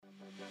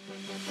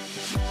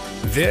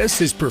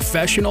This is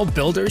Professional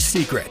Builders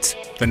Secrets,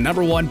 the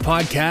 #1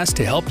 podcast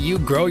to help you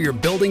grow your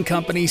building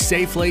company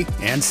safely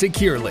and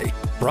securely.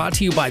 Brought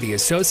to you by the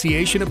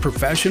Association of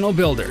Professional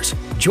Builders.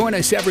 Join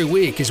us every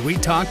week as we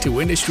talk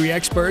to industry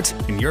experts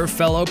and your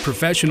fellow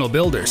professional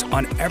builders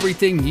on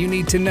everything you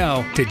need to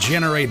know to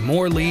generate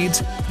more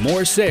leads,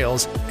 more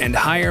sales, and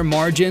higher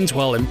margins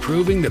while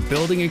improving the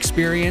building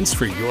experience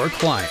for your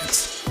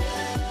clients.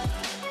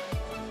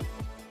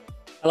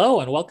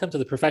 Hello, and welcome to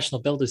the Professional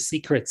Builders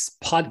Secrets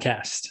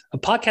podcast, a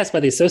podcast by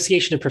the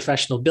Association of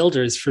Professional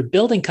Builders for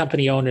building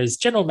company owners,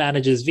 general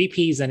managers,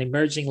 VPs, and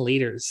emerging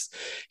leaders.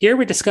 Here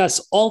we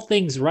discuss all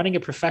things running a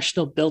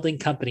professional building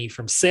company,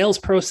 from sales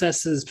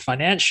processes,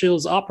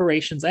 financials,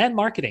 operations, and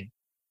marketing.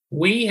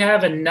 We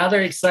have another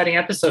exciting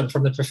episode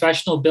from the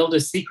Professional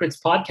Builders Secrets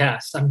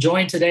podcast. I'm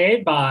joined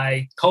today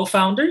by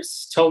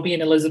co-founders, Toby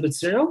and Elizabeth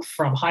Cyril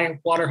from High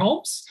Water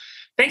Homes.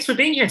 Thanks for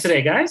being here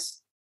today, guys.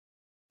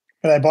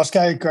 G'day,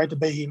 Bosco. Great to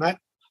be here, mate.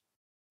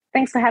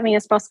 Thanks for having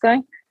us,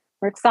 Bosco.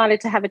 We're excited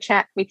to have a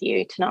chat with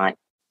you tonight.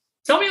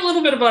 Tell me a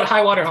little bit about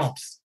High Water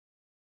Homes.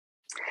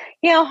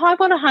 Yeah, High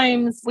Water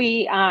Homes,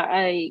 we are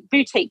a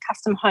boutique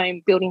custom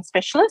home building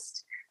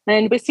specialist,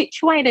 and we're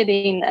situated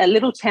in a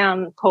little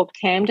town called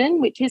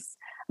Camden, which is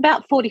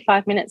about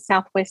 45 minutes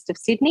southwest of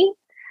Sydney.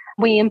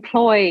 We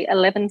employ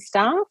 11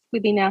 staff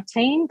within our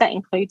team. That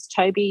includes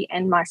Toby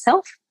and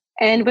myself.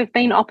 And we've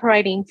been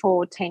operating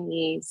for 10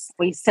 years.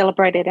 We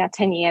celebrated our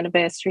 10-year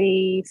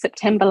anniversary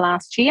September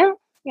last year.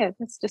 Yeah,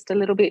 that's just a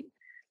little bit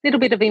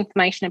of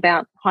information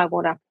about High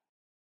Water.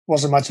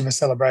 Wasn't much of a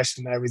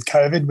celebration though with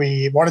COVID.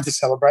 We wanted to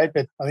celebrate,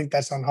 but I think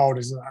that's on hold,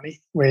 isn't it,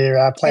 honey?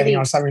 We're planning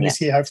on something this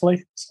year,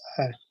 hopefully.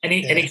 So,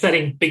 any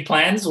exciting big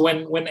plans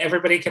when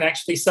everybody can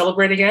actually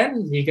celebrate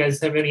again? Do you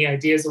guys have any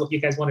ideas of what you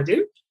guys want to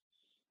do?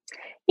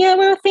 Yeah,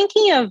 we were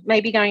thinking of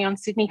maybe going on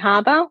Sydney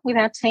Harbour with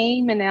our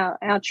team and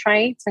our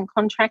trades and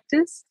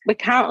contractors. We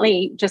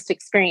currently just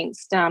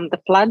experienced the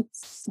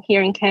floods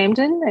here in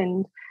Camden,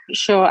 and I'm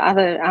sure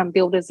other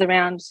builders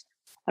around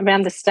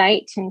the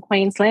state in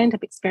Queensland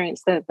have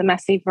experienced the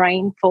massive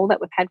rainfall that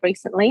we've had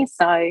recently.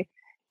 So,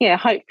 yeah,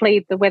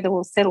 hopefully the weather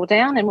will settle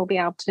down and we'll be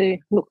able to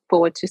look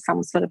forward to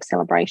some sort of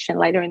celebration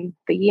later in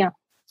the year.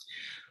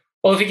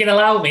 Well, if you can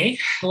allow me,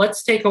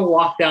 let's take a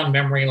walk down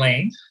memory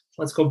lane.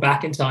 Let's go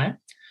back in time.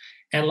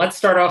 And let's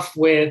start off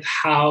with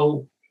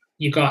how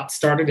you got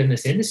started in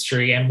this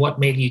industry and what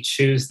made you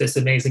choose this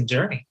amazing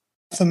journey.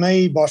 For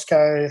me,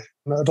 Bosco,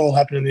 it all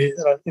happened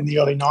in the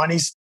early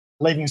 90s.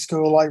 Leaving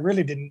school, I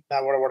really didn't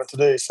know what I wanted to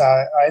do. So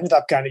I ended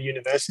up going to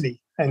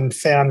university and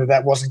found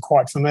that wasn't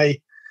quite for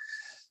me.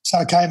 So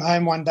I came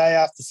home one day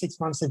after 6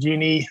 months of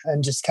uni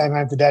and just came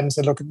home to Dad and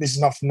said, look, this is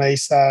not for me.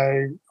 So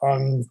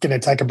I'm going to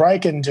take a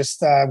break and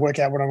just work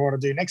out what I want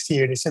to do next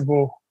year. And he said,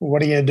 well,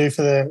 what are you going to do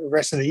for the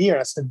rest of the year?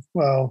 I said,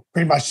 well,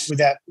 pretty much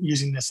without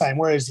using the same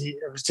words, it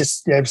was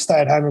just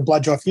stay at home and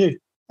bludge off you.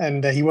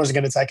 And he wasn't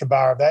going to take a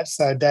bar of that.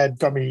 So Dad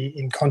got me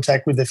in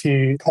contact with a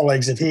few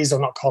colleagues of his, or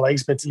not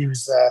colleagues, but he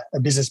was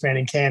a businessman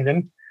in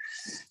Camden.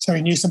 So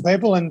he knew some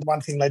people, and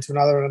one thing led to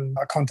another, and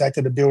I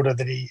contacted a builder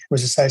that he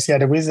was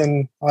associated with,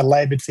 and I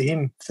laboured for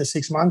him for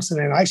 6 months. And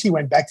then I actually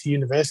went back to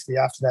university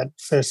after that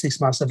first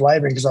 6 months of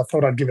labouring because I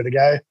thought I'd give it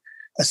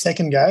a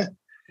second go.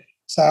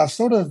 So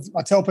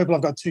I tell people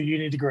I've got 2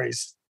 uni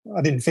degrees.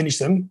 I didn't finish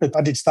them, but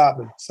I did start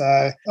them.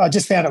 So I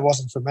just found it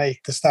wasn't for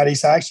me to study.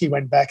 So I actually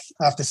went back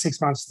after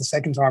 6 months the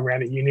second time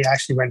around at uni. I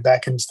actually went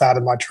back and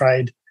started my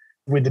trade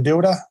with the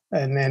builder,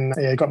 and then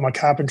got my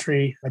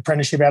carpentry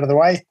apprenticeship out of the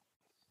way.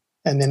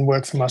 And then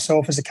worked for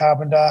myself as a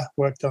carpenter,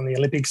 worked on the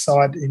Olympic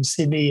site in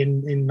Sydney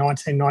in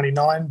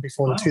 1999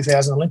 before the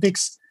 2000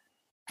 Olympics,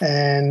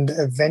 and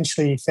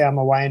eventually found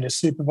my way into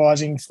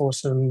supervising for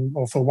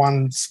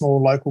one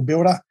small local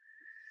builder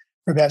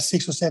for about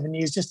 6 or 7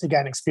 years just to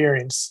gain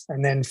experience.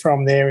 And then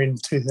from there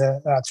into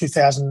the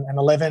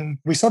 2011,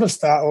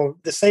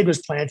 the seed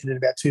was planted in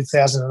about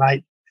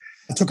 2008.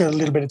 It took a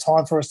little bit of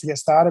time for us to get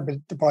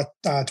started, but by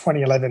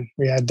 2011,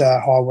 we had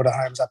High Water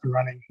Homes up and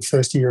running,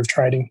 first year of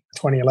trading,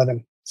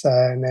 2011. So,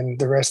 and then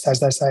the rest, as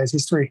they say, is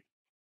history.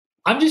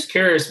 I'm just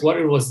curious what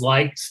it was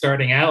like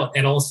starting out,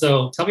 and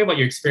also tell me about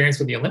your experience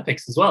with the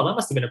Olympics as well. That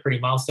must have been a pretty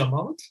milestone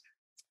moment.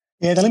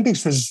 Yeah, the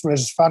Olympics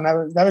was fun.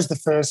 That was the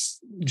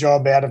first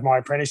job out of my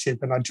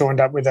apprenticeship, and I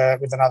joined up with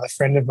another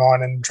friend of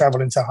mine and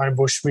travelled into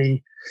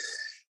Homebush.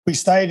 We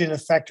stayed in a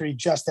factory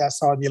just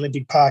outside the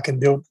Olympic Park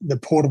and built the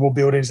portable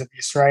buildings that the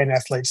Australian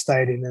athletes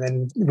stayed in. And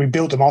then we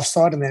built them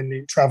offsite and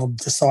then travelled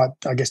to site,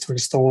 I guess, to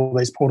install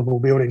these portable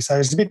buildings. So it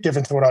was a bit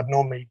different to what I'd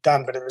normally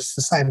done, but it was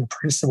the same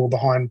principle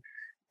behind,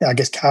 I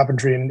guess,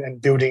 carpentry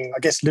and building, I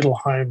guess, little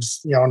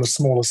homes, on a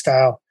smaller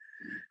scale.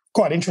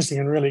 Quite interesting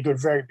and really good,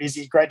 very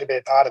busy, great to be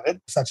a part of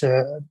it. Such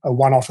a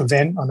one-off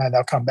event. I know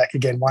they'll come back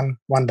again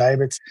one day,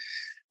 but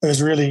it was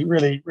really,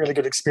 really, really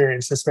good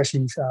experience,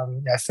 especially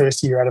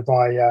first year out of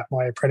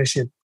my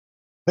apprenticeship.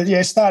 But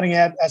yeah, starting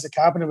out as a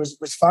carpenter was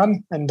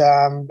fun, and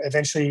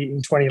eventually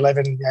in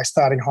 2011,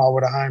 starting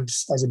Highwater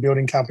Homes as a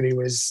building company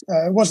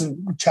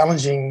wasn't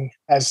challenging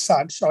as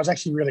such. I was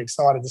actually really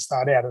excited to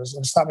start out. It was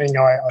something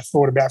I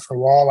thought about for a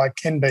while. I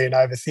can be an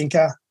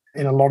overthinker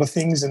in a lot of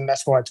things, and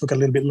that's why it took a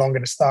little bit longer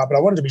to start. But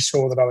I wanted to be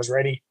sure that I was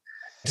ready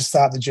to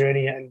start the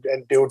journey and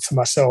build for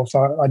myself.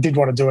 I did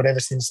want to do it ever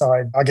since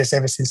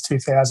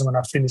 2000 when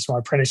I finished my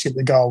apprenticeship.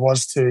 The goal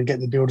was to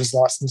get the builder's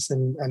license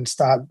and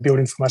start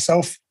building for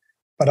myself.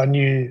 But I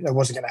knew it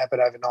wasn't going to happen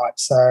overnight.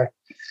 So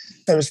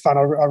it was fun.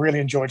 I really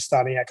enjoyed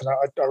starting out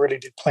because I really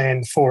did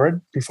plan for it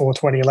before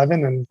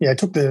 2011 and it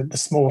took the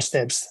small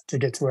steps to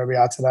get to where we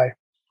are today.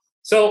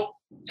 So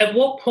at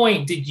what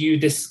point did you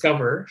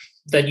discover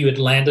that you had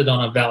landed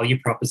on a value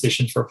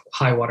proposition for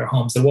Highwater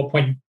Homes? At what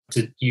point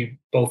did you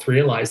both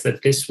realize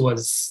that this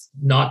was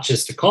not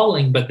just a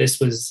calling, but this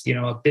was,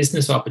 a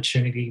business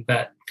opportunity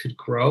that could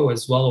grow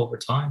as well over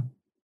time?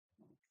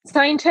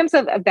 So in terms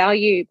of a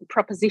value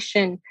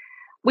proposition,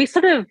 we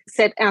sort of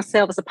set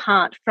ourselves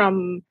apart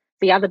from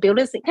the other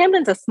builders.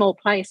 Camden's a small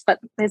place, but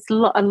there's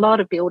a lot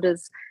of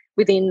builders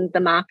within the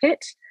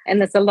market,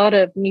 and there's a lot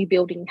of new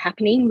building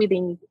happening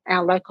within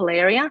our local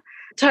area.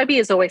 Toby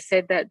has always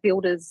said that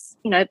builders,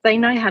 they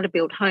know how to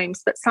build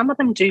homes, but some of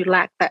them do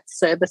lack that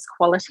service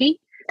quality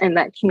and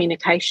that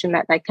communication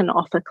that they can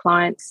offer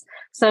clients.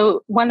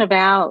 So one of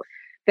our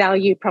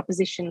value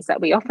propositions that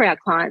we offer our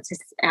clients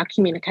is our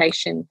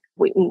communication.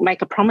 We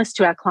make a promise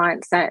to our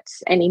clients that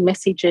any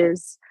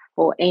messages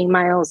or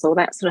emails or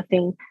that sort of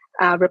thing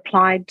are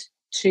replied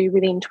to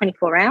within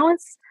 24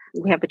 hours.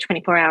 We have a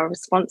 24-hour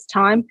response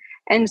time,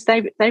 and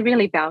they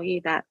really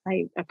value that.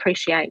 They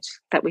appreciate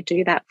that we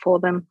do that for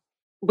them.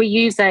 We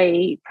use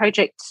a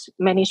project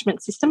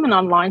management system, an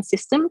online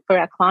system for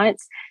our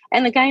clients.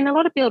 And again, a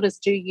lot of builders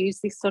do use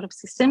this sort of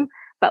system,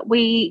 but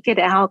we get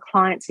our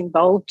clients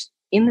involved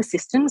in the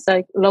system,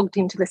 so logged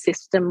into the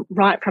system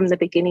right from the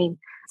beginning.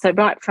 So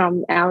right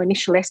from our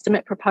initial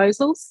estimate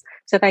proposals,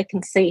 so they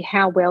can see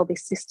how well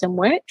this system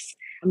works,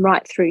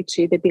 right through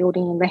to the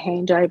building and the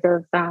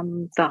handover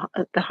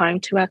of the home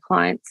to our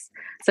clients.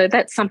 So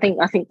that's something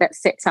I think that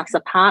sets us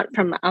apart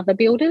from other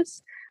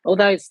builders.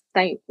 Although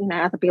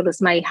other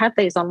builders may have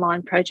these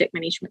online project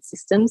management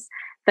systems,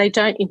 they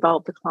don't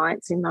involve the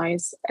clients in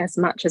those as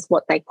much as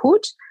what they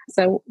could.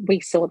 So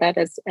we saw that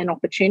as an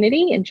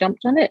opportunity and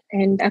jumped on it.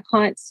 And our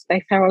clients,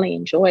 they thoroughly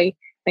enjoy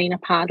being a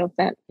part of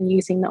that and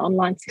using the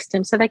online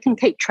system, so they can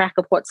keep track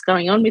of what's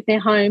going on with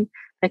their home.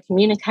 They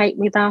communicate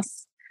with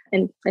us,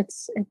 and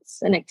it's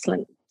an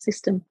excellent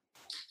system.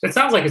 It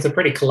sounds like it's a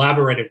pretty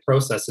collaborative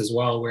process as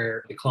well,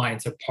 where the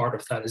clients are part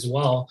of that as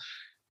well.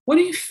 What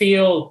do you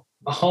feel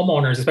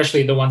homeowners,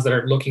 especially the ones that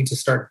are looking to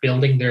start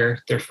building their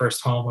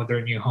first home or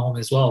their new home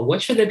as well,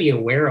 what should they be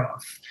aware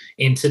of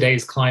in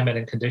today's climate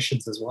and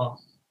conditions as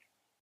well?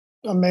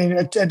 I mean,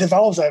 it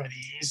develops over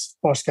the years,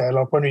 Bosco.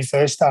 Like when we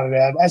first started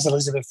out, as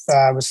Elizabeth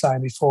was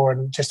saying before,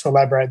 and just to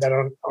elaborate that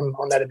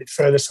on that a bit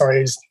further,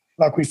 is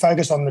like we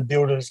focus on the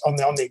builders, on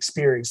the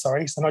experience, so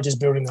not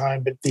just building the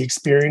home, but the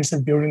experience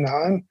of building the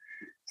home.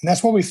 And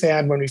that's what we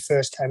found when we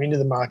first came into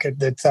the market,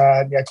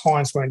 that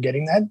clients weren't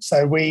getting that.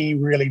 So we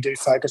really do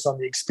focus on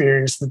the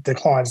experience that the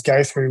clients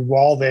go through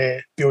while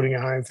they're building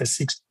a home for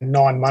 6,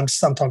 9 months,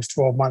 sometimes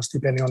 12 months,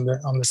 depending on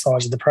the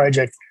size of the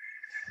project.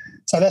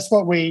 So that's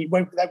what we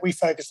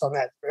focused on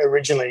that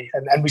originally,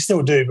 and we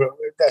still do, but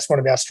that's one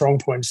of our strong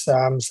points. So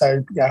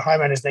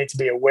homeowners need to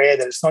be aware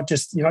that it's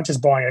you're not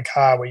just buying a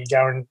car where you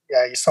go and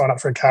you sign up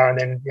for a car and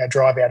then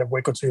drive out a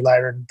week or two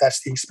later and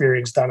that's the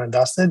experience done and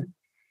dusted.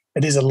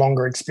 It is a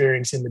longer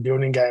experience in the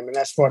building game, and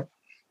that's what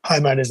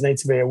homeowners need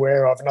to be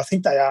aware of. And I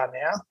think they are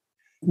now.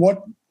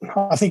 What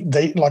I think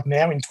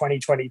now in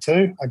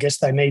 2022, I guess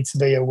they need to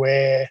be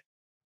aware,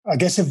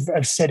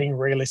 of setting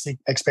realistic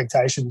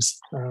expectations.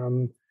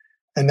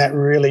 And that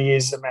really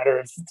is a matter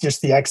of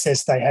just the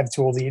access they have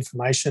to all the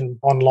information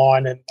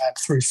online and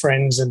through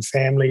friends and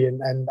family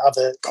and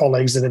other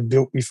colleagues that have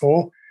built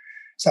before.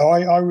 So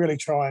I really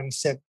try and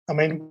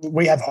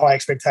we have high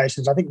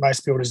expectations. I think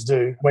most builders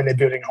do when they're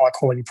building high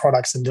quality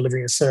products and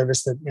delivering a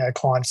service that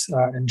clients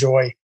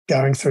enjoy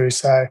going through.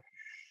 So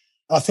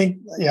I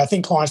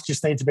think clients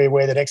just need to be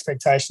aware that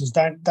expectations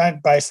don't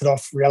base it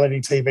off reality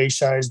TV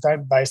shows.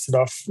 Don't base it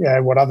off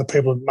what other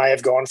people may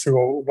have gone through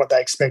or what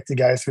they expect to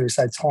go through.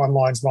 So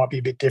timelines might be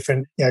a bit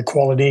different.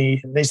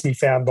 Quality needs to be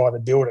found by the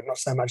builder, not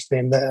so much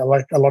them. A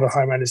lot of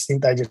homeowners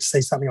think they just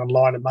see something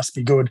online, it must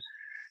be good,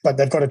 but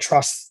they've got to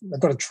trust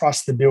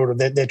the builder.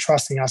 They're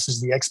trusting us as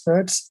the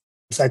experts.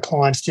 So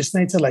clients just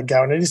need to let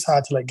go, and it is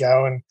hard to let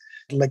go and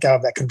let go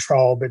of that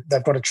control, but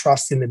they've got to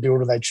trust in the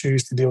builder they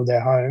choose to build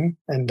their home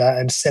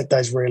and set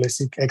those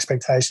realistic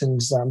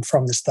expectations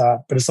from the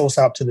start. But it's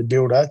also up to the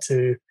builder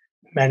to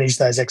manage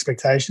those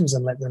expectations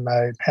and let them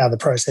know how the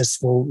process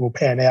will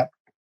pan out.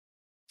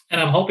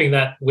 And I'm hoping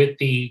that with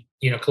the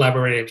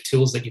collaborative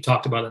tools that you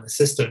talked about in the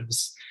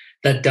systems,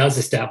 that does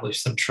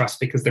establish some trust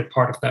because they're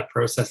part of that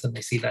process and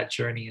they see that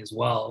journey as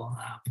well,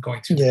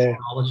 going through the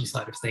technology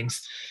side of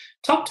things.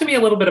 Talk to me a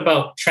little bit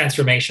about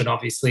transformation.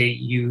 Obviously,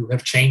 you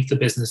have changed the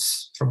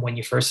business from when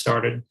you first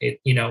started.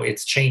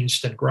 It's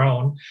changed and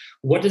grown.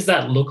 What does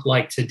that look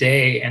like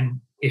today?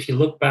 And if you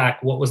look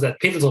back, what was that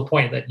pivotal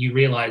point that you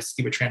realized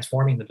you were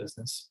transforming the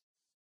business?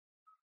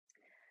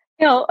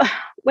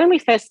 When we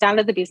first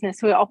started the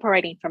business, we were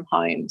operating from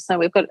home. So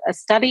we've got a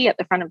study at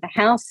the front of the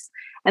house,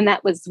 and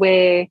that was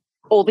where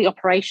all the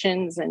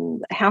operations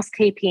and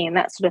housekeeping and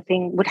that sort of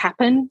thing would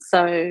happen.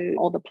 So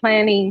all the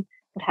planning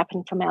would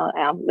happen from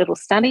our little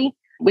study.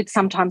 We'd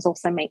sometimes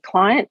also meet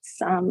clients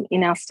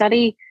in our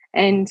study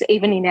and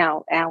even in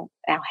our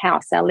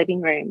house, our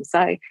living room.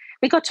 So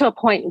we got to a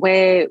point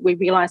where we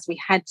realised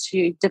we had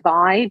to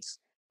divide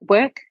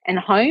work and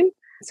home.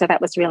 So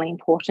that was really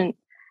important.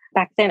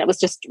 Back then, it was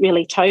just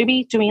really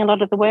Toby doing a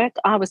lot of the work.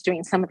 I was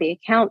doing some of the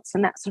accounts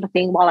and that sort of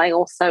thing while I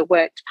also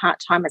worked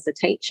part-time as a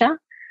teacher.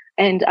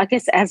 And I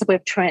guess as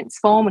we've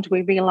transformed,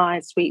 we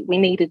realised we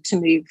needed to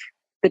move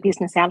the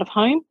business out of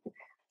home.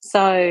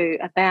 So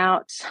I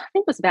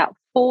think it was about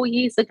 4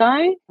 years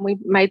ago, we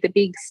made the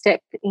big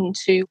step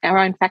into our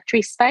own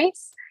factory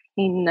space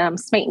in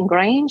Smeaton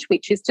Grange,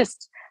 which is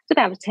just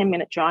about a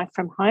 10-minute drive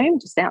from home,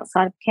 just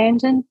outside of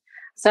Camden.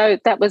 So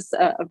that was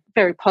a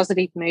very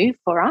positive move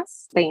for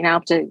us, being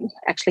able to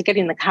actually get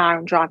in the car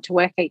and drive to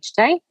work each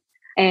day.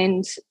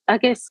 And I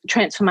guess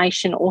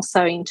transformation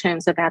also in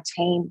terms of our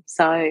team.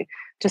 So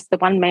just the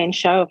one-man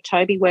show of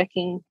Toby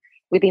working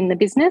within the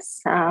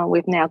business.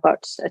 We've now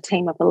got a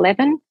team of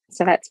 11.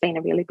 So that's been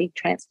a really big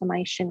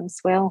transformation as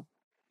well.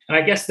 And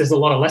I guess there's a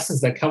lot of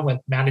lessons that come with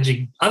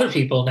managing other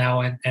people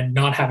now and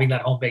not having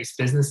that home-based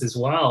business as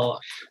well.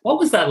 What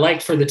was that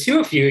like for the two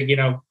of you,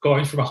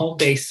 going from a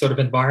home-based sort of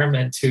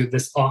environment to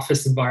this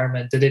office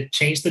environment? Did it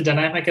change the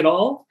dynamic at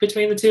all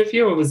between the two of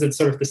you, or was it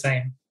sort of the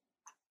same?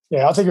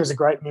 Yeah, I think it was a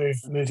great move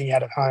moving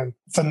out of home.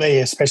 For me,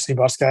 especially,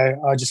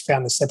 Bosco, I just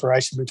found the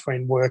separation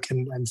between work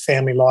and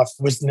family life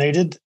was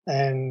needed.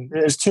 And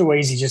it was too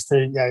easy just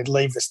to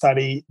leave the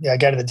study,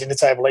 go to the dinner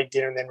table, eat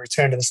dinner, and then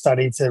return to the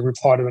study to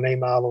reply to an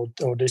email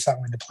or do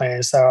something with the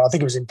plan. So I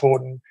think it was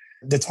important.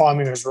 The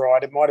timing was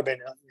right. It might have been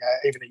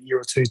even a year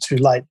or two too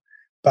late.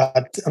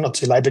 But not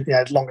too late,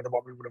 but longer than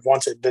what we would have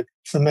wanted. But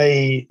for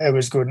me, it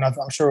was good. And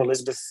I'm sure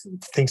Elizabeth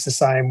thinks the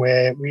same,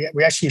 where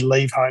we actually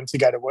leave home to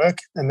go to work.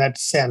 And that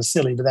sounds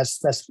silly, but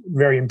that's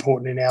very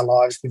important in our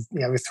lives with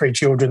 3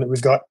 children that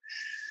we've got.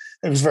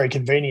 It was very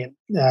convenient,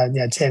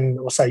 10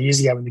 or so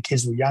years ago when the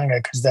kids were younger,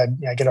 because they'd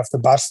get off the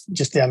bus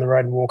just down the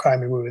road and walk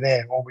home and we were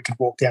there. Or we could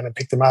walk down and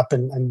pick them up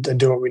and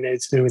do what we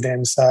needed to do with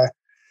them. So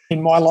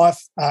in my life,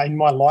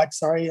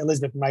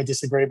 Elizabeth may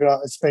disagree,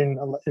 but it's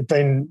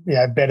been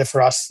better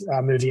for us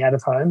moving out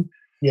of home.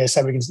 Yeah,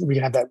 so we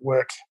can have that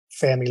work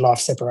family life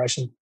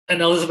separation.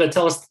 And Elizabeth,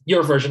 tell us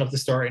your version of the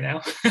story now.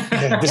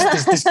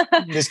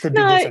 This could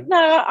be different.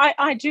 No,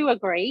 I do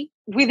agree.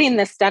 Within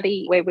the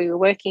study where we were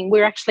working, we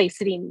were actually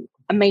sitting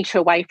a metre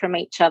away from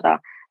each other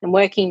and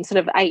working sort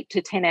of 8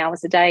 to 10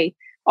 hours a day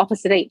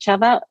opposite each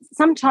other.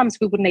 Sometimes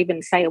we wouldn't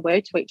even say a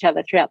word to each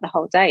other throughout the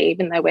whole day,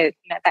 even though we're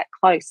that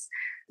close.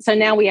 So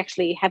now we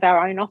actually have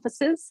our own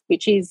offices,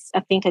 which is,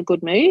 I think, a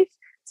good move.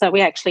 So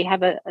we actually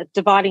have a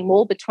dividing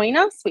wall between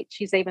us,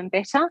 which is even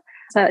better.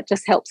 So it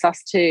just helps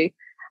us to,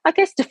 I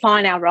guess,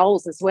 define our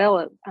roles as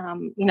well.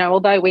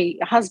 Although we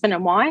are husband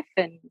and wife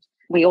and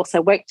we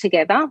also work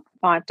together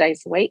 5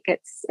 days a week,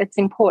 it's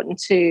important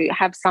to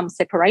have some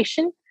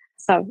separation.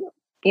 So,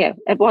 yeah,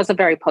 it was a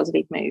very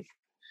positive move.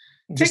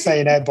 Just so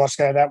you know,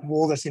 Bosco, that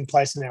wall that's in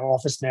place in our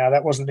office now,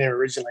 that wasn't there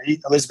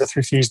originally. Elizabeth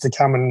refused to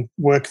come and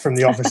work from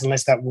the office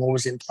unless that wall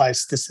was in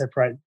place to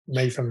separate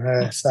me from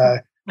her. So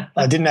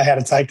I didn't know how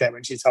to take that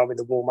when she told me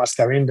the wall must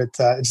go in, but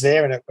it's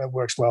there and it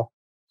works well.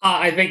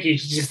 I think you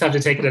just have to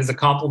take it as a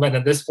compliment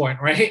at this point,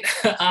 right?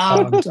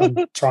 I'm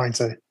trying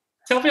to.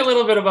 Tell me a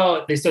little bit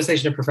about the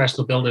Association of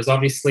Professional Builders.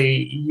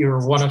 Obviously,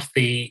 you're one of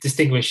the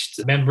distinguished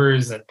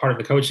members and part of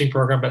the coaching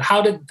program, but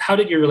how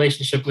did your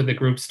relationship with the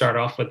group start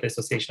off with the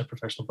Association of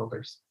Professional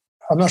Builders?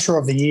 I'm not sure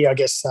of the year. I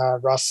guess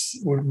Russ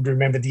would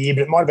remember the year,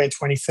 but it might have been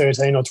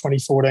 2013 or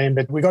 2014.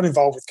 But we got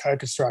involved with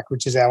CoConstruct,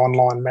 which is our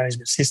online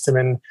management system,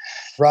 and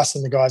Russ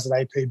and the guys at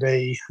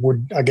APB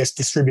would, I guess,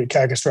 distribute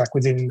CoConstruct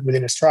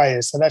within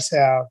Australia. So that's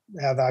how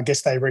I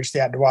guess they reached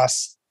out to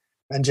us.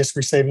 And just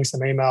receiving some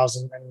emails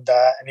and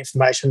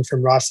information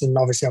from Russ. And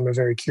obviously, I'm a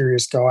very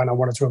curious guy and I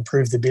wanted to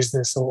improve the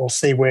business or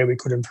see where we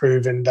could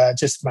improve, and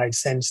just made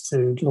sense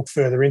to look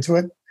further into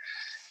it.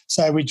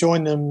 So we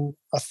joined them,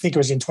 I think it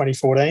was in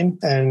 2014.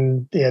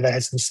 And they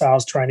had some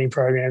sales training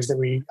programs that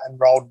we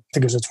enrolled. I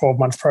think it was a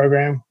 12-month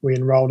program we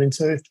enrolled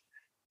into.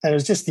 And it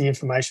was just the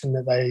information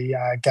that they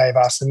gave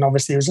us. And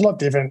obviously, it was a lot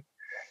different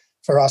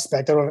for us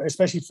back then,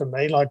 especially for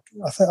me. Like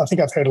I think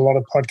I've heard a lot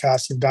of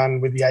podcasts you've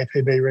done with the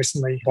APB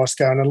recently,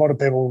 Bosco, and a lot of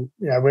people,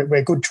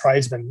 we're good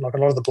tradesmen. Like a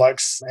lot of the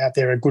blokes out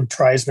there are good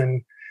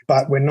tradesmen,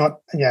 but we're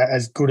not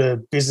as good a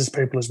business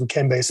people as we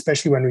can be,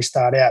 especially when we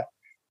start out.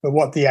 But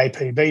what the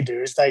APB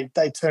do is they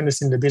turn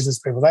us into business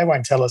people. They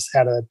won't tell us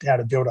how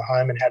to build a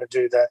home and how to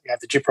do the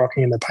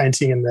gyprocking and the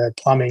painting and the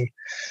plumbing.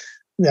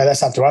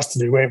 that's up to us to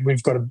do.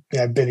 We've got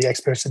to be the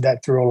experts at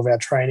that through all of our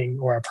training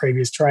or our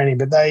previous training.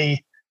 But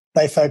they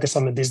focus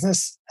on the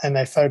business and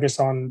they focus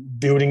on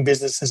building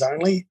businesses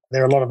only.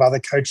 There are a lot of other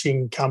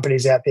coaching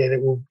companies out there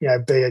that will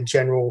be a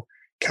general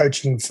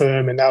coaching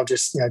firm, and they'll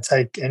just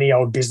take any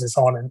old business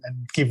on and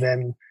give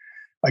them,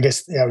 I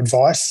guess,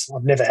 advice.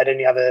 I've never had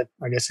any other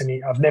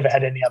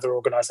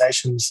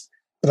organisations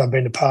that I've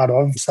been a part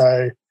of.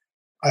 So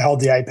I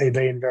hold the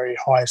APB in very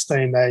high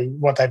esteem.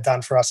 What they've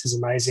done for us is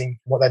amazing.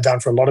 What they've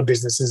done for a lot of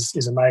businesses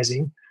is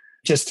amazing.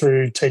 Just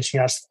through teaching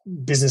us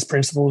business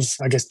principles,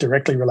 I guess,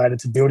 directly related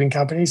to building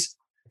companies,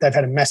 they've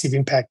had a massive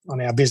impact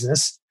on our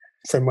business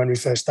from when we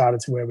first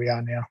started to where we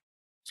are now.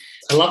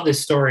 I love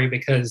this story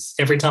because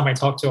every time I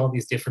talk to all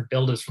these different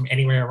builders from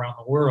anywhere around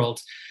the world,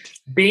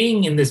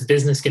 being in this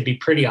business can be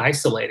pretty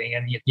isolating.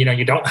 And,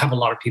 you don't have a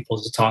lot of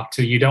people to talk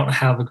to. You don't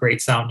have a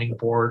great sounding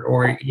board,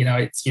 or,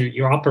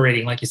 you're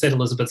operating, like you said,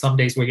 Elizabeth, some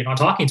days where you're not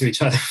talking to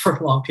each other for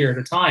a long period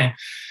of time.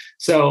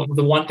 So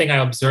the one thing I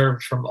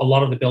observed from a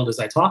lot of the builders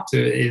I talk to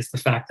is the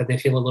fact that they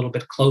feel a little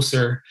bit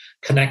closer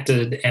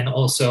connected. And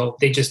also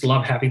they just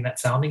love having that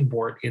sounding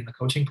board in the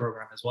coaching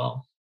program as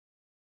well.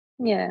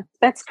 Yeah,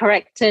 that's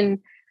correct. And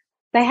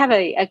they have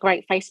a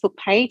great Facebook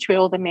page where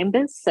all the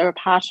members are a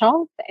part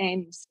of.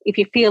 And if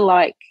you feel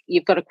like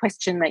you've got a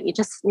question that you're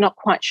just not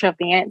quite sure of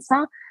the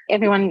answer,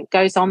 everyone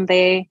goes on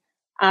there,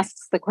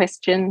 asks the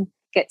question,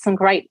 gets some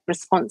great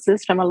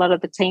responses from a lot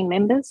of the team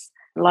members,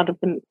 a lot of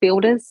the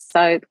builders.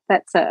 So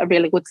that's a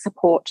really good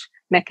support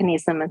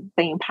mechanism of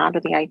being part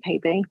of the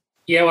APB.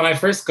 Yeah, when I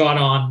first got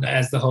on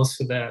as the host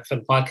for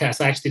the podcast,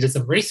 I actually did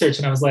some research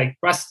and I was like,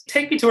 Russ,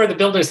 take me to where the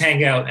builders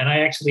hang out. And I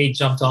actually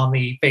jumped on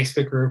the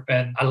Facebook group,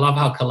 and I love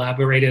how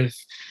collaborative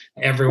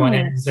everyone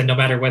is. And no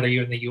matter whether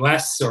you're in the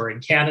US or in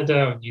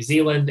Canada or New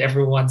Zealand,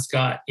 everyone's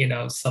got,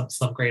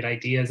 some great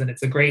ideas. And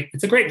it's a great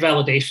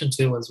validation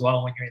too as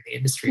well when you're in the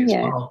industry as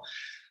well.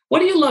 What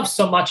do you love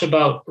so much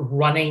about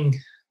running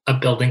a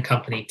building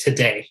company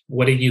today?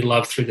 What did you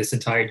love through this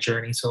entire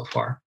journey so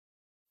far?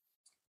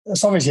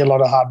 There's obviously a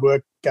lot of hard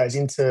work goes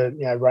into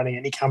running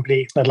any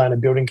company, let alone a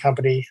building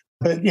company.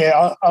 But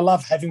I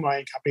love having my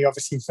own company,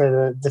 obviously,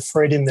 for the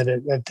freedom that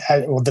it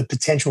has, or the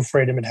potential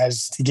freedom it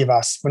has to give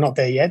us. We're not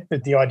there yet,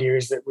 but the idea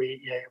is that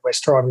we're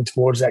striving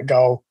towards that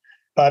goal.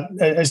 But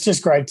it's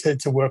just great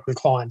to work with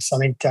clients. I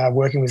think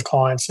working with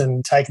clients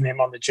and taking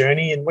them on the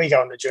journey, and we go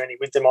on the journey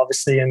with them,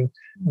 obviously, and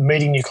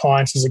meeting new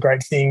clients is a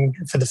great thing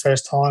for the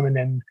first time. And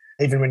then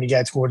even when you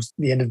go towards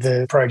the end of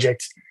the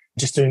project,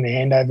 just doing the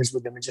handovers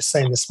with them and just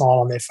seeing the smile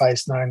on their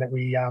face, knowing that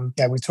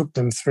we took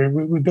them through.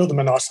 We built them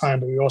a nice home,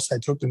 but we also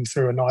took them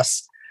through a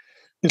nice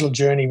little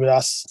journey with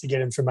us to get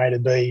them from A to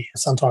B,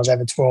 sometimes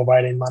over 12,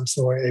 18 months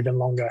or even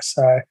longer.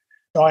 So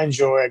I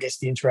enjoy, I guess,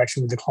 the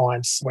interaction with the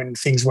clients when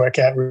things work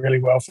out really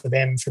well for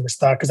them from the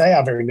start, because they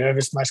are very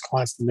nervous. Most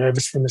clients are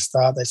nervous from the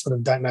start. They sort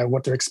of don't know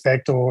what to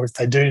expect, or if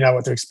they do know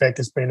what to expect,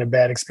 it's been a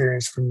bad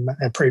experience from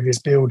a previous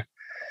build.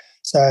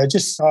 So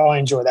I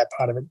enjoy that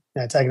part of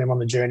it, taking them on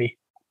the journey.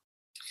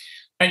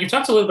 And you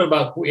talked a little bit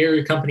about where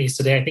your company is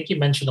today. I think you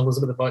mentioned,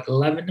 Elizabeth, about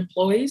 11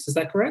 employees. Is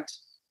that correct?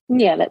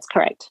 Yeah, that's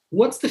correct.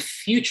 What's the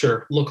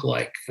future look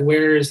like?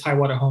 Where is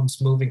Highwater Homes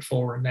moving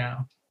forward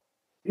now?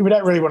 We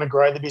don't really want to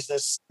grow the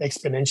business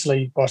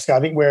exponentially, Bosco. I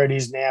think where it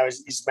is now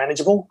is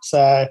manageable.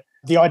 So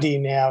the idea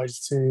now is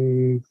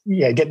to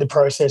get the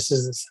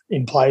processes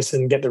in place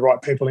and get the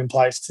right people in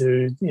place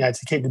to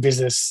keep the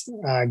business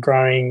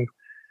growing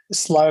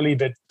slowly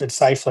but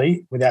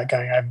safely without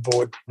going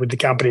overboard with the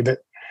company. But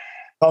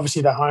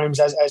obviously, the homes,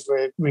 as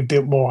we've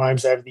built more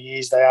homes over the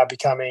years, our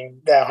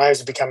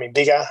homes are becoming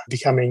bigger,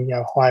 becoming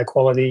higher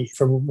quality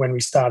from when we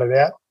started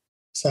out.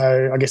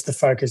 So I guess the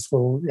focus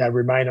will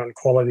remain on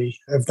quality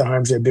of the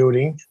homes they're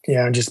building,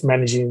 and just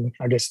managing,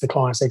 I guess, the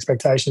client's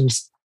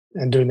expectations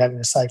and doing that in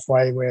a safe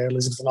way where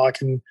Elizabeth and I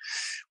can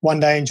one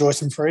day enjoy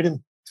some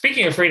freedom.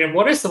 Speaking of freedom,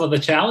 what are some of the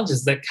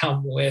challenges that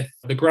come with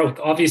the growth?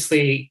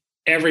 Obviously,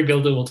 every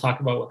builder will talk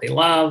about what they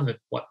love and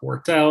what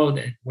worked out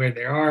and where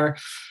they are.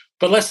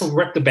 But let's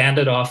rip the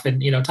Band-Aid off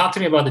and, talk to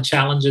me about the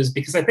challenges,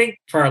 because I think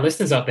for our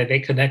listeners out there, they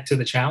connect to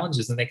the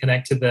challenges and they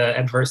connect to the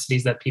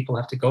adversities that people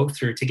have to go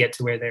through to get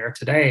to where they are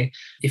today.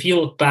 If you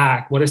look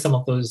back, what are some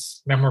of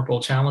those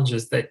memorable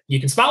challenges that you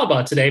can smile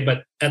about today,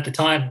 but at the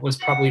time was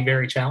probably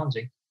very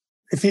challenging?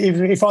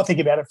 If I think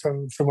about it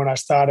from when I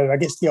started, I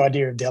guess the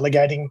idea of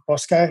delegating,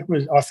 Bosco,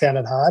 I found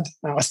it hard.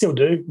 I still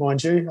do,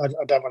 mind you.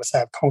 I don't want to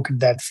say I've conquered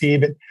that fear,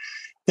 but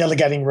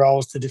delegating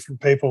roles to different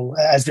people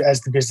as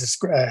the business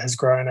has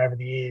grown over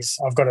the years,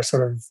 I've got to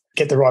sort of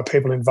get the right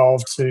people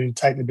involved to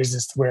take the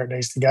business to where it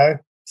needs to go.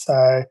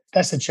 So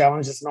that's a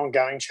challenge. It's an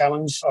ongoing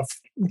challenge of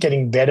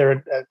getting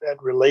better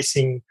at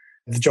releasing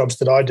the jobs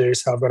that I do.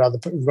 So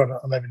we've got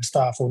 11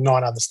 staff or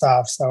 9 other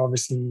staff. So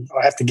obviously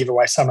I have to give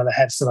away some of the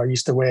hats that I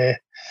used to wear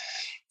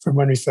from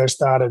when we first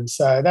started.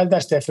 So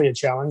that's definitely a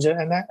challenge.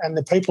 And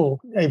the people,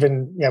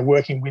 even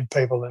working with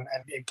people and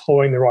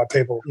employing the right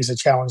people is a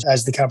challenge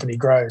as the company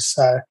grows.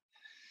 So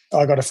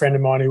I got a friend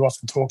of mine who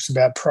often talks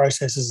about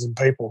processes and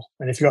people.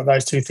 And if you've got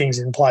those two things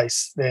in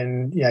place,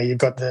 then you've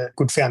got the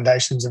good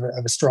foundations of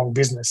a strong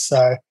business.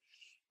 So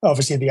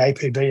obviously the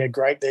APB are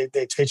great.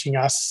 They're teaching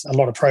us a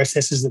lot of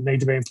processes that need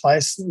to be in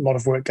place. A lot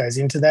of work goes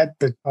into that.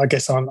 But I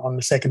guess on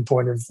the second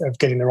point of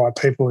getting the right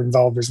people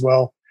involved as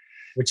well,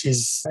 which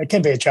it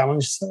can be a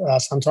challenge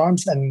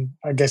sometimes. And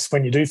I guess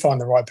when you do find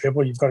the right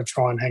people, you've got to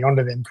try and hang on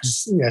to them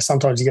because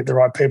sometimes you get the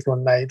right people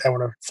and they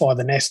want to fly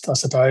the nest, I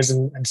suppose,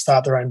 and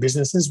start their own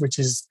businesses, which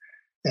is,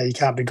 you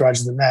can't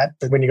begrudge them that.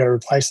 But when you've got to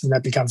replace them,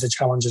 that becomes a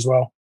challenge as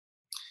well.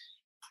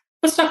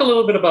 Let's talk a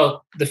little bit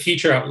about the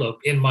future outlook.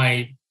 In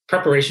my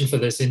preparation for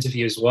this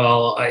interview as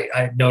well,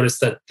 I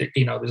noticed that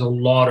there's a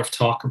lot of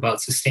talk about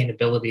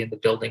sustainability in the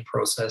building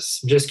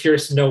process. I'm just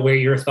curious to know where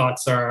your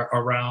thoughts are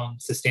around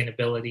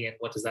sustainability and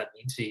what does that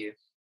mean to you?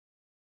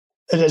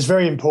 It is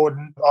very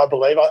important, I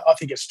believe. I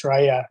think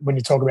Australia, when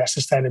you talk about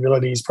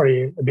sustainability, is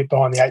probably a bit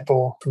behind the eight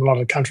ball from a lot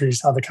of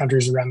other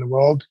countries around the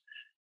world.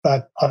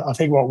 But I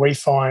think what we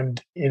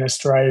find in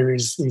Australia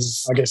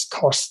is, I guess,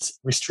 cost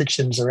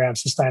restrictions around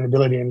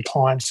sustainability and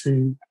clients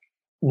who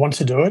want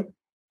to do it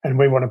and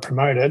we want to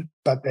promote it,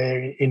 but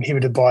they're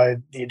inhibited by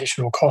the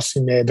additional costs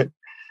in there. But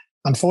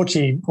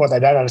unfortunately, what they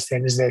don't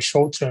understand is their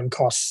short-term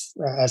costs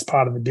as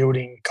part of the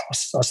building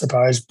costs, I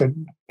suppose, but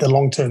the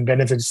long-term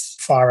benefits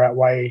far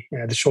outweigh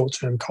the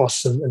short-term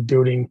costs of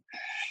building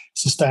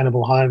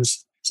sustainable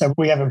homes. So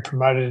we haven't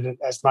promoted it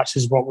as much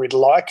as what we'd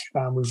like.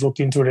 We've looked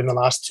into it in the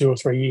last 2 or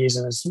 3 years,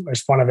 and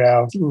it's one of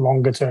our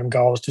longer-term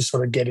goals to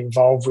sort of get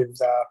involved with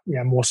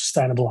more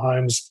sustainable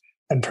homes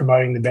and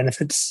promoting the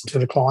benefits to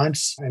the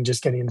clients and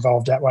just getting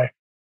involved that way.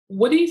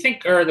 What do you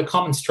think are the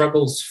common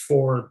struggles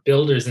for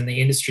builders in the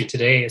industry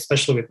today,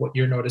 especially with what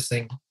you're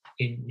noticing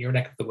in your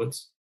neck of the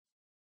woods?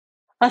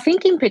 I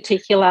think in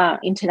particular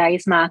in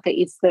today's market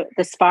is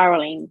the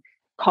spiralling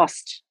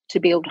cost to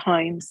build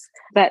homes.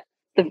 That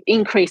the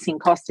increase in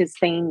cost has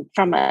been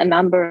from a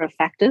number of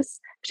factors,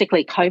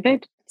 particularly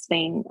COVID. It's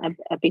been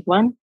a big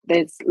one.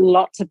 There's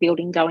lots of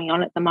building going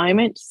on at the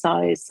moment,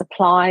 so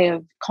supply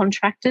of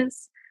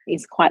contractors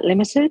is quite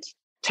limited.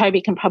 Toby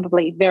can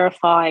probably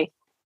verify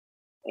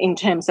in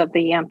terms of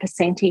the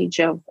percentage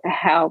of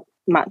how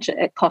much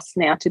it costs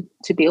now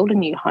to build a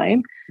new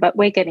home, but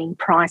we're getting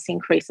price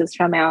increases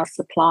from our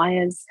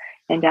suppliers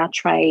and our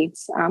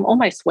trades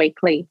almost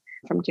weekly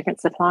from different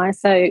suppliers.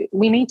 So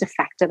we need to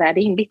factor that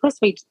in because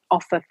we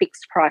offer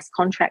fixed price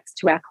contracts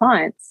to our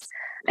clients.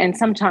 And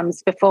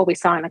sometimes before we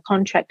sign a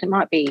contract, it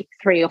might be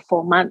 3 or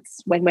 4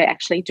 months when we're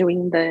actually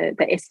doing the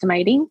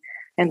estimating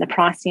and the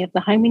pricing of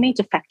the home. We need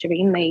to factor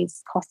in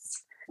these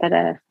costs that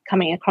are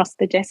coming across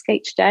the desk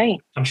each day.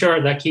 I'm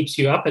sure that keeps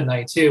you up at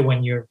night too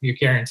when you're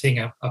guaranteeing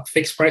a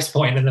fixed price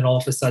point and then all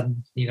of a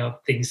sudden,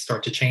 things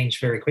start to change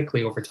very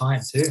quickly over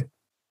time too.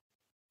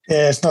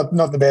 Yeah, it's not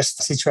the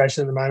best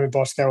situation at the moment,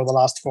 Bosco, or the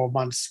last 12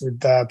 months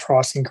with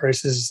price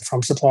increases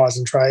from suppliers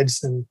and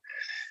trades. And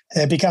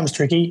it becomes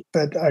tricky.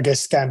 But I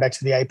guess going back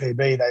to the APB,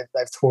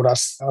 they've taught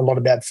us a lot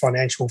about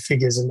financial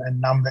figures and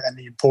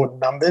the important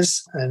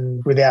numbers.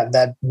 And without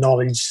that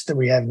knowledge that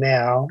we have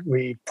now,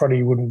 we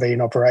probably wouldn't be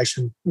in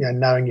operation,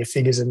 knowing your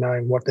figures and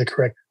knowing what the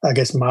correct, I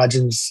guess,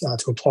 margins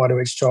to apply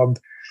to each job.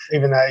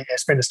 Even though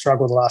it's been a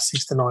struggle the last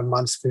 6 to 9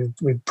 months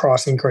with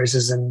price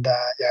increases and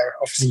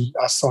obviously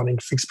us signing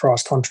fixed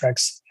price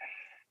contracts,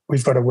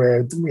 we've got to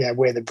wear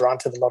the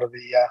brunt of a lot of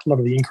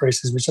the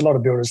increases, which a lot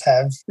of builders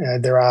have.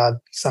 There are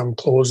some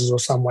clauses or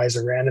some ways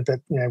around it,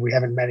 but we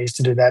haven't managed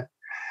to do that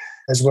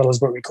as well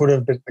as what we could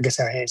have. But I guess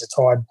our hands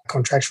are tied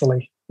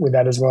contractually with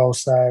that as well.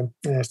 So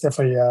it's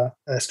definitely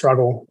a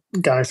struggle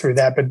going through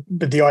that.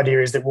 But the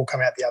idea is that we'll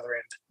come out the other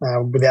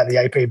end. Without the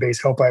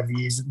APB's help over the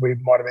years, we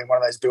might have been one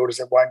of those builders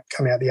that won't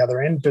come out the other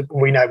end, but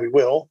we know we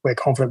will. We're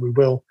confident we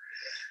will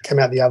come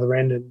out the other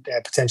end, and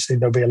potentially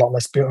there'll be a lot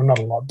less, not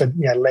a lot, but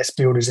less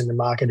builders in the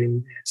market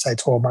in, say,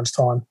 12 months'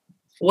 time.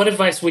 What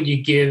advice would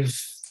you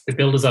give the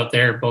builders out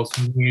there, both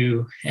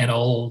new and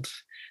old,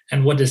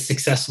 and what does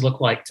success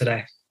look like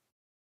today?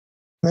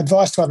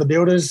 Advice to other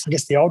builders, I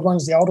guess the older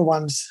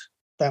ones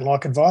don't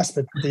like advice,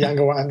 but the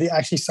younger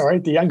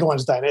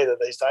ones don't either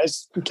these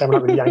days. Coming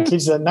up with young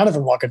kids, none of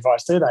them like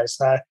advice, do they?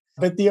 So,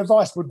 but the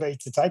advice would be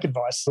to take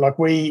advice. Like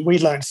we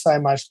learned so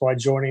much by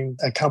joining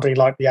a company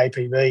like the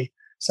APB.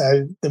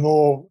 So the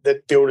more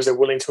that builders are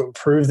willing to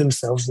improve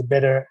themselves, the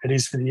better it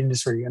is for the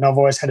industry. And I've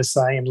always had a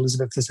saying, and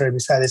Elizabeth has heard me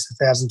say this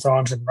 1,000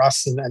 times, and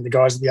Russ and the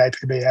guys at the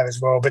APB have as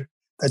well, but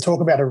they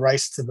talk about a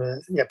race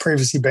to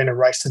previously been a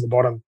race to the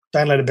bottom.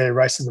 Don't let it be a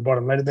race to the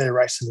bottom, let it be a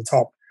race to the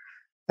top.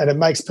 And it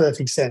makes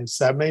perfect sense.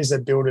 So it means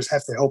that builders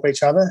have to help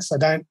each other. So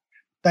don't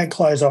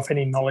close off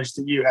any knowledge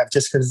that you have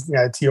just because,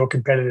 to your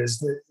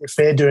competitors. If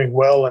they're doing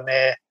well and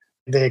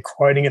they're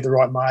quoting at the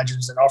right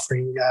margins and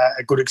offering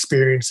a good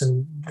experience,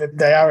 and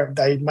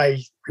they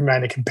may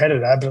remain a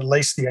competitor, but at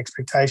least the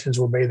expectations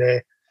will be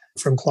there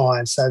from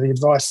clients. So the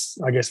advice,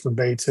 I guess, would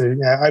be to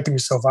open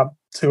yourself up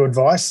to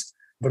advice,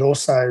 but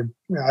also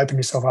open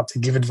yourself up to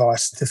give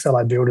advice to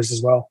fellow builders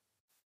as well.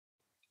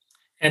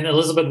 And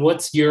Elizabeth,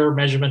 what's your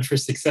measurement for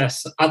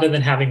success other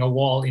than having a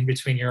wall in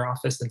between your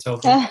office and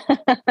Toby?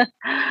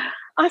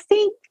 I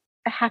think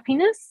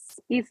happiness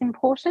is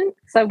important.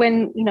 So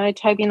when,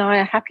 Toby and I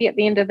are happy at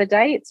the end of the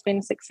day, it's been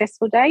a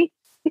successful day,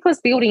 because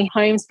building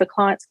homes for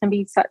clients can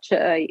be such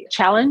a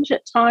challenge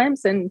at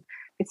times, and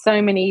with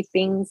so many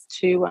things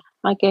to,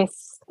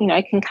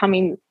 can come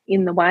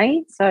in the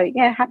way. So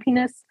yeah,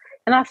 happiness.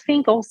 And I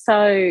think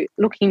also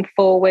looking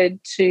forward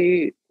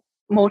to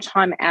more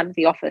time out of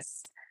the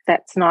office.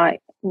 That's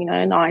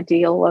an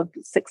ideal of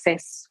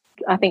success,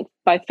 I think,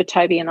 both for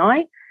Toby and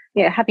I.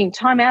 Yeah, having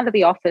time out of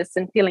the office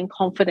and feeling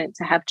confident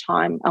to have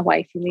time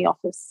away from the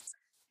office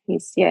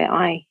is,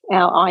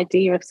 our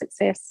idea of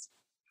success.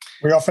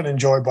 We often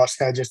enjoy,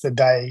 Bosco, just a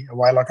day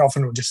away. Like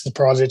often we'll just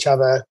surprise each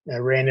other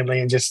randomly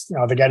and just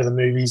either go to the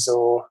movies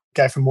or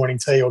go for morning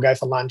tea or go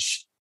for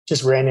lunch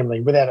just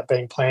randomly without it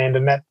being planned.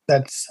 And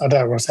that's, I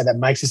don't want to say that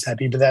makes us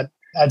happy, but that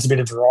adds a bit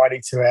of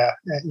variety to our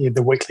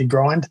the weekly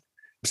grind.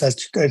 So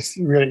it's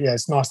really,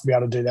 it's nice to be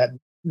able to do that.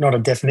 Not a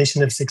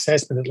definition of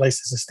success, but at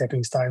least it's a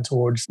stepping stone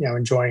towards,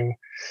 enjoying,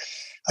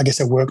 I guess,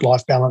 a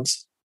work-life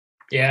balance.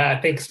 Yeah,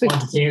 I think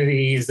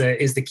spontaneity is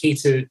the key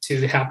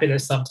to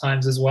happiness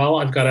sometimes as well.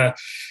 I've got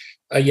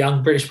a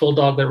young British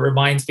bulldog that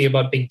reminds me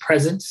about being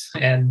present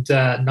and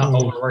not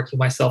overworking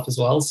myself as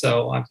well.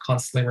 So I'm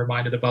constantly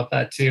reminded about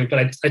that too. But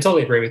I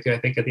totally agree with you. I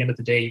think at the end of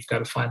the day, you've got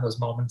to find those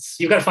moments.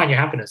 You've got to find your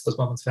happiness, those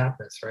moments of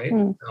happiness, right?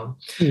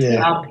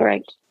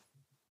 Correct.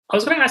 I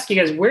was going to ask you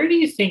guys, where do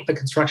you think the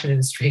construction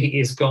industry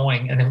is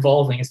going and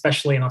evolving,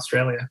 especially in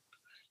Australia?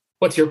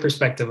 What's your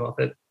perspective of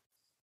it?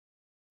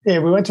 Yeah,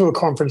 we went to a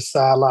conference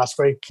last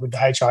week with the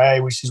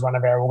HIA, which is one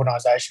of our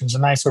organisations,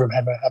 and they sort of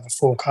have a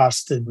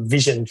forecasted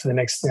vision for the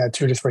next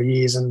 2 to 3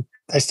 years, and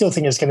they still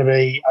think it's going to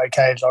be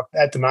okay. Like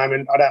at the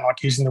moment, I don't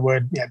like using the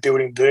word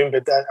building boom,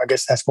 but I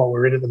guess that's what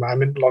we're in at the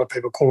moment. A lot of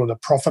people call it a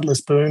profitless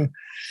boom,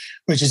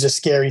 which is a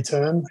scary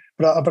term.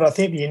 But I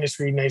think the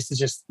industry needs to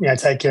just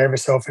take care of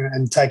itself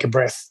and take a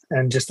breath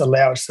and just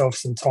allow itself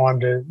some time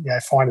to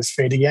find its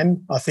feet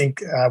again. I think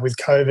with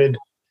COVID,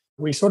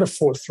 we sort of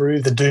fought through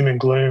the doom and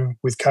gloom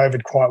with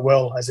COVID quite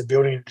well as a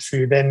building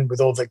industry. Then with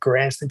all the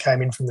grants that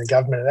came in from the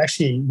government, it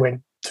actually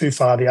went too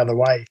far the other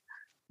way,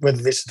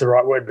 whether this is the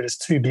right word, but it's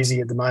too busy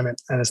at the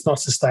moment and it's not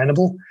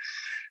sustainable.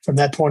 From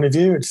that point of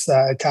view,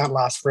 it can't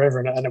last forever,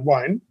 and it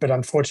won't. But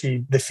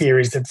unfortunately, the fear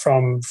is that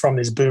from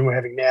this boom we're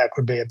having now, it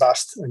could be a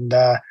bust. And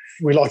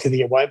we like to think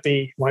it won't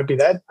be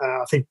that.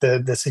 I think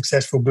the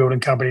successful building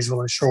companies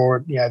will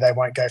ensure they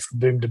won't go from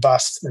boom to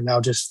bust, and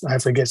they'll just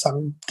hopefully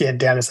get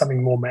down to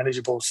something more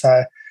manageable.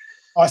 So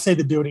I see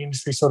the building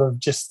industry sort of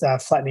just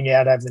flattening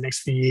out over the next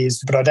few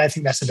years, but I don't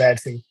think that's a bad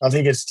thing. I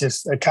think it's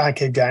just, it can't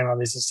keep going like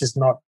this.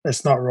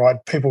 It's not right.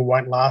 People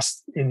won't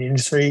last in the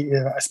industry,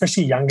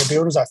 especially younger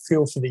builders. I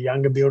feel for the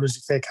younger builders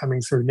if they're coming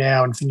through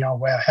now and thinking, oh,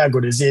 wow, how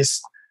good is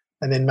this?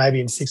 And then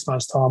maybe in 6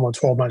 months' time or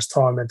 12 months'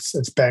 time, it's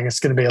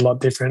going to be a lot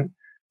different.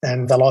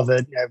 And they'll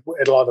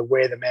it'll either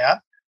wear them out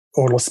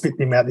or it'll spit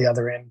them out the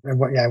other end and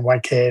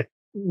won't care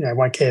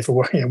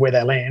for where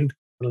they land.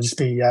 It'll just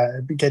be,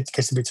 it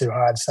gets a bit too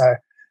hard. So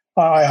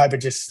I hope it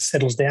just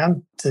settles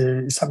down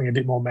to something a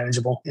bit more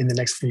manageable in the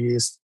next few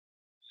years.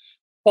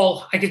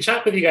 Well, I could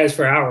chat with you guys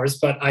for hours,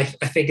 but I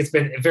think it's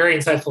been a very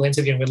insightful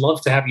interview and we'd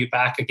love to have you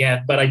back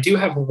again. But I do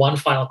have one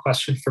final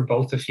question for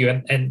both of you.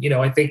 And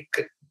I think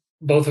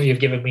both of you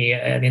have given me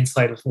an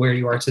insight of where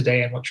you are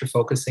today and what you're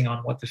focusing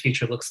on, what the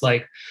future looks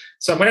like.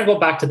 So I'm going to go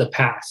back to the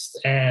past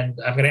and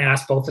I'm going to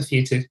ask both of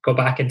you to go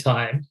back in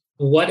time.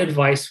 What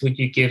advice would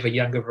you give a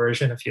younger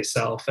version of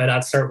yourself? And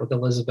I'd start with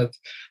Elizabeth.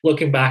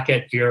 Looking back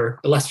at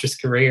your illustrious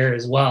career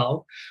as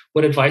well,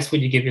 what advice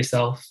would you give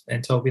yourself?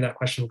 And Toby, that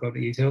question will go to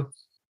you too.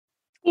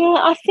 Yeah,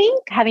 I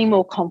think having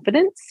more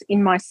confidence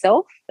in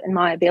myself and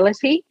my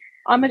ability.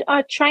 I'm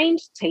a trained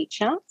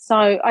teacher, so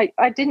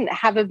I didn't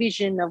have a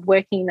vision of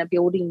working in a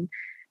building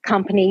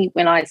company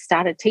when I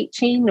started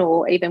teaching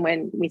or even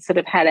when we sort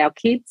of had our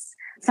kids.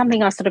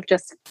 Something I sort of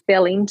just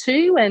fell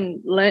into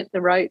and learnt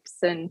the ropes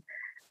and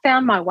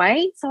found my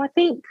way. So I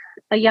think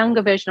a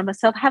younger version of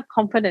myself, have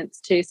confidence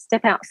to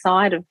step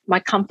outside of my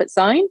comfort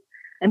zone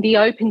and be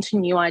open to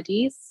new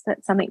ideas.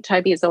 That's something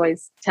Toby is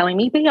always telling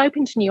me, be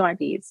open to new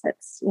ideas.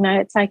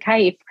 It's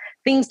okay if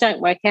things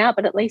don't work out,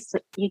 but at least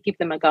you give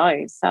them a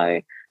go. So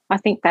I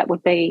think that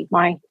would be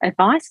my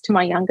advice to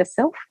my younger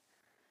self.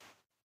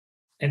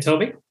 And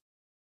Toby?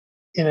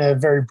 In a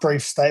very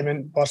brief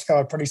statement, Bosco,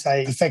 I'd probably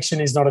say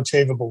perfection is not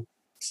achievable.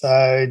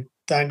 So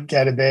don't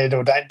go to bed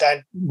or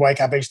don't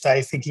wake up each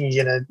day thinking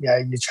you're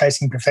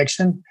chasing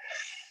perfection.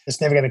 It's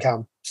never going to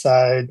come.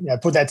 So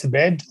put that to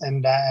bed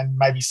and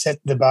maybe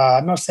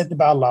not set the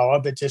bar lower,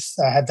 but just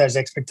have those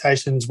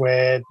expectations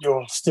where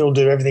you'll still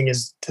do everything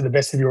as to the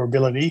best of your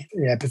ability.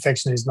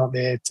 Perfection is not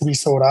there to be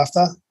sought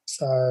after.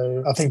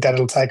 So I think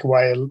that'll take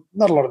away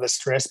not a lot of the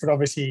stress, but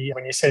obviously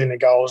when you're setting the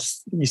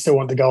goals, you still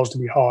want the goals to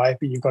be high,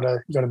 but you've got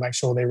to make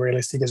sure they're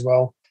realistic as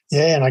well.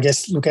 Yeah, and I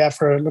guess look out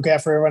for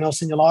everyone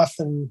else in your life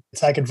and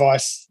take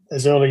advice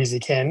as early as you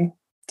can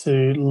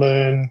to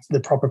learn the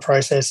proper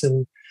process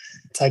and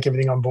take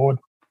everything on board.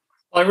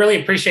 Well, I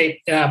really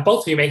appreciate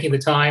both of you making the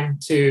time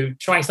to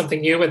trying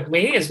something new with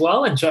me as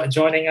well and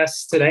joining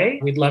us today.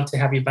 We'd love to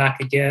have you back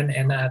again.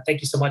 And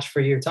thank you so much for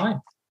your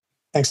time.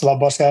 Thanks a lot,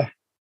 Bosco.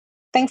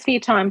 Thanks for your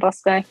time,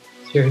 Bosco.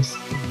 Cheers.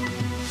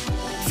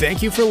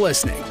 Thank you for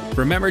listening.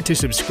 Remember to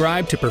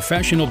subscribe to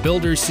Professional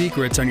Builders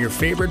Secrets on your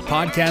favorite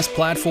podcast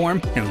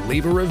platform and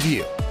leave a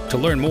review. To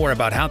learn more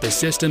about how the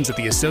systems at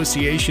the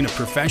Association of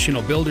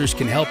Professional Builders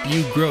can help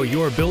you grow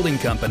your building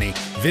company,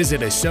 visit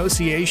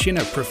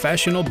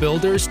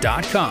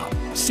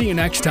associationofprofessionalbuilders.com. See you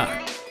next time.